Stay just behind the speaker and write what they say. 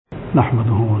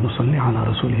नहमदुहु व नुसल्ली अला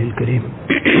रसूलिहिल करीम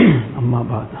अम्मा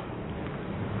बाद.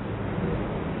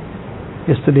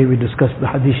 Yesterday we discussed the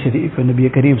hadith sharif and Nabi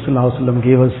Kareem sallallahu alaihi wasallam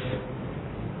gave us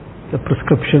the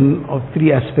prescription of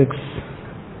three aspects.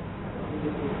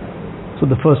 So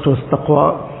the first was taqwa,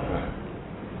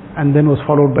 and then was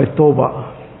followed by tawbah,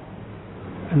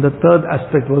 and the third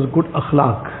aspect was good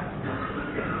akhlaq.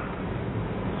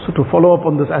 So to follow up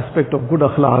on this aspect of good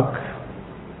akhlaq,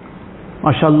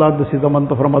 MashaAllah, this is the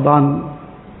month of Ramadan,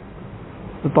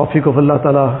 the tawfiq of Allah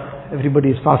Ta'ala, everybody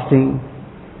is fasting,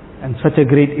 and such a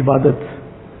great ibadat.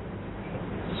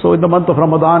 So in the month of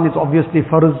Ramadan, it's obviously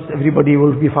farz, everybody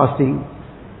will be fasting,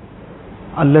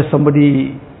 unless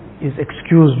somebody is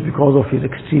excused because of his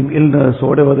extreme illness or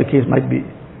whatever the case might be.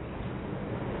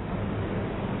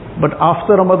 But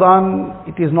after Ramadan,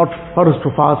 it is not farz to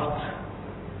fast.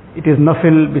 It is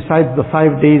nafil besides the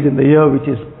 5 days in the year which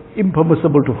is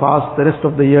impermissible to fast. The rest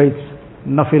of the year it's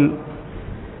nafil.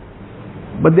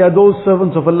 But there are those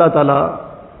servants of Allah Ta'ala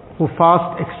who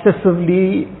fast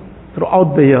excessively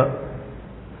throughout the year.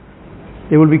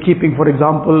 They will be keeping, for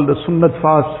example, the sunnat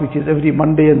fast, which is every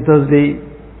Monday and Thursday.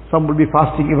 Some will be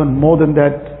fasting even more than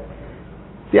that.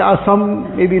 There are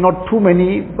some, maybe not too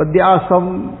many, but there are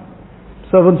some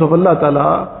servants of Allah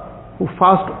Ta'ala who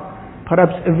fast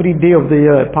perhaps every day of the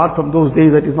year, apart from those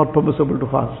days that is not permissible to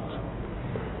fast.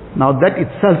 Now that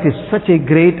itself is such a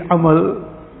great amal,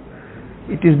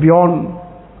 it is beyond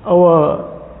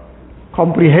our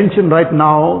comprehension right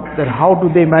now, that how do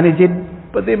they manage it?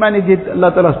 But they manage it,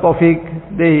 Allah Ta'ala's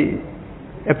tawfiq, they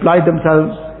apply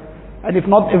themselves. And if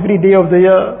not every day of the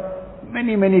year,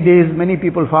 many days, many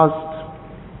people fast.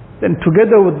 Then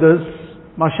together with this,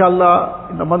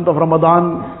 MashaAllah, in the month of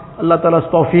Ramadan, Allah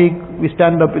Ta'ala's tawfiq, we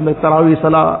stand up in the Taraweeh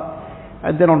Salah,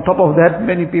 and then on top of that,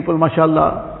 many people,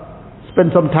 MashaAllah,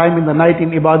 spend some time in the night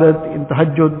in ibadat, in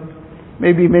tahajjud.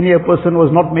 Maybe many a person was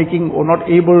not making or not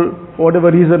able, for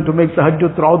whatever reason, to make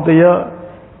tahajjud throughout the year.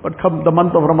 But come the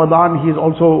month of Ramadan, he is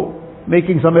also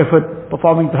making some effort,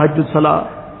 performing tahajjud salah.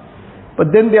 But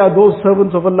then there are those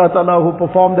servants of Allah Ta'ala who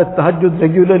perform that tahajjud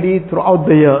regularly throughout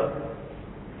the year.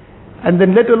 And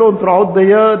then let alone throughout the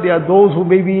year, there are those who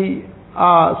maybe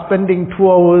are spending 2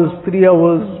 hours, 3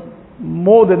 hours,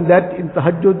 more than that in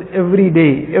tahajjud every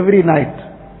day, every night.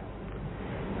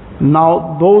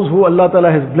 Now those who Allah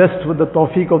Ta'ala has blessed with the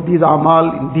tawfiq of these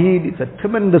amal, indeed it's a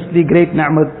tremendously great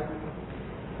ni'mat.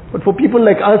 But for people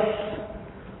like us,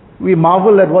 we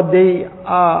marvel at what they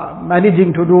are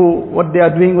managing to do, what they are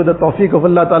doing with the tawfiq of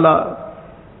Allah Ta'ala.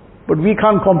 But we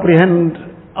can't comprehend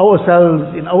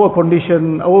ourselves in our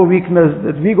condition, our weakness,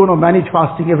 that we're going to manage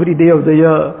fasting every day of the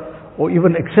year, or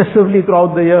even excessively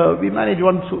throughout the year. We manage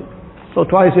once or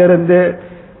twice here and there,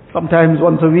 sometimes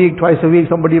once a week, twice a week,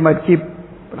 somebody might keep.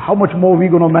 But how much more we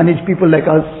going to manage people like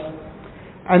us?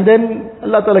 And then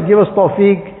Allah Ta'ala give us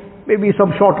tawfiq, maybe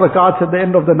some short rakats at the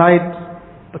end of the night,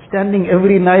 but standing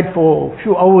every night for a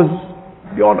few hours,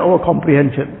 beyond our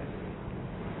comprehension.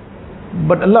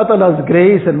 But Allah Ta'ala's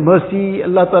grace and mercy,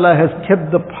 Allah Ta'ala has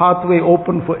kept the pathway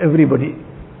open for everybody.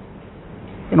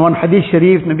 In one hadith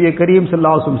sharif, Nabi Kareem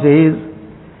sallallahu alaihi wasallam says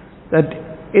that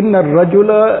inna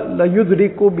ar-rajula la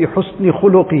yudriku bi husni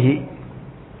khuluqihi,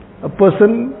 a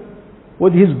person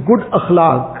with his good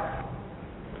akhlaq.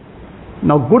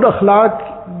 Now good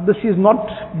akhlaq, this is not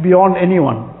beyond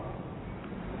anyone.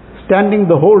 Standing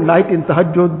the whole night in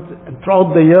tahajjud and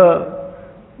throughout the year,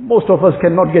 most of us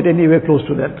cannot get anywhere close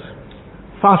to that.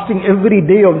 Fasting every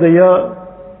day of the year,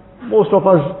 most of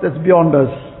us, that's beyond us.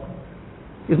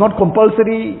 It's not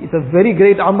compulsory, it's a very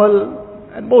great amal,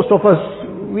 and most of us,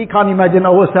 we can't imagine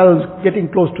ourselves getting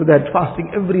close to that,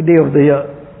 fasting every day of the year.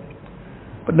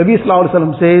 But Nabi Sallallahu Alaihi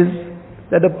Wasallam says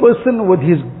that a person with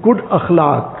his good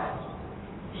akhlaq,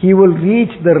 he will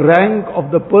reach the rank of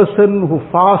the person who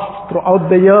fasts throughout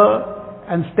the year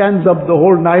and stands up the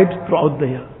whole night throughout the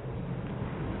year.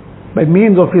 By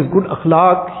means of his good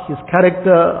akhlaq, his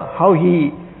character, how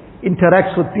he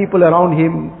interacts with people around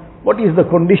him, what is the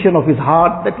condition of his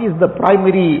heart, that is the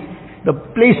primary, the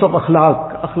place of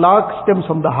akhlaq. Akhlaq stems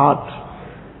from the heart.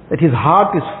 That his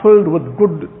heart is filled with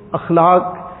good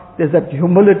akhlaq. There's that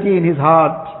humility in his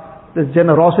heart. There's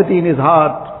generosity in his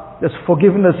heart. There's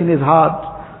forgiveness in his heart.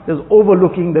 There's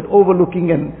overlooking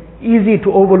and easy to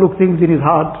overlook things in his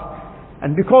heart.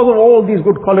 And because of all these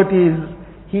good qualities,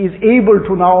 he is able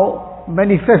to now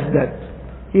manifest that.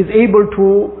 He is able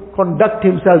to conduct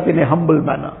himself in a humble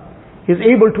manner. He is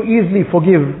able to easily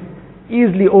forgive,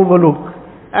 easily overlook,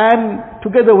 and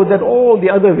together with that all the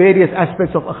other various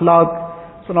aspects of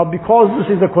akhlaq. So now because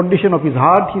this is the condition of his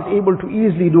heart, he is able to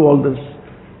easily do all this.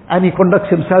 And he conducts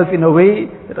himself in a way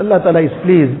that Allah Ta'ala is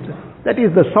pleased. That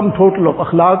is the sum total of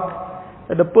akhlaq.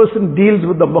 that a person deals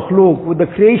with the makhluk, with the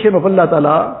creation of Allah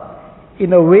Ta'ala,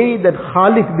 in a way that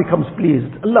Khaliq becomes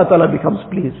pleased, Allah Ta'ala becomes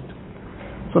pleased.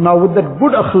 So now with that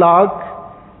good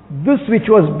akhlaq, this which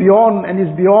was beyond and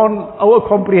is beyond our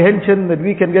comprehension, that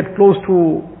we can get close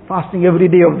to fasting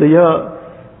every day of the year,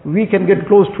 we can get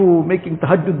close to making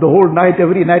tahajjud the whole night,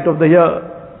 every night of the year.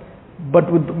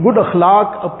 But with good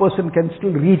akhlaq, a person can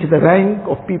still reach the rank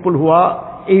of people who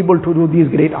are able to do these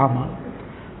great amal.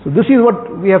 So this is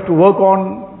what we have to work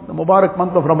on, the Mubarak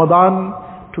month of Ramadan,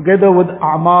 together with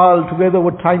amal, together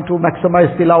with trying to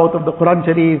maximize tilawat of the Quran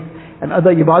Sharif and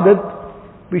other ibadat.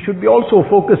 We should be also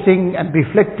focusing and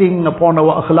reflecting upon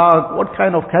our akhlaq, what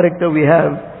kind of character we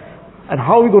have, and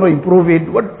how we're going to improve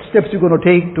it, what steps we're going to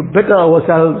take to better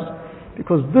ourselves,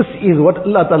 because this is what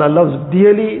Allah Ta'ala loves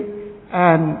dearly,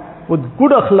 and with good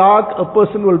akhlaq, a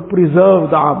person will preserve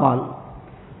the amal.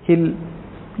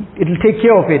 It'll take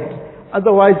care of it.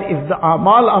 Otherwise, if the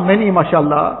amal are many,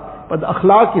 mashallah, but the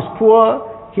akhlaq is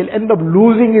poor, he'll end up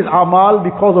losing his amal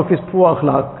because of his poor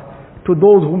akhlaq. To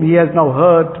those whom he has now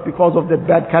hurt because of that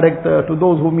bad character, to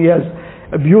those whom he has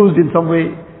abused in some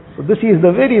way. So this is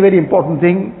the very, very important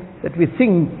thing, that we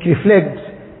think,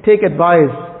 reflect, take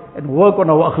advice, and work on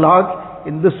our akhlaq.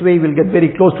 In this way we'll get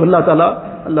very close to Allah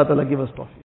Ta'ala. Allah Ta'ala give us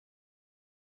tawfiq.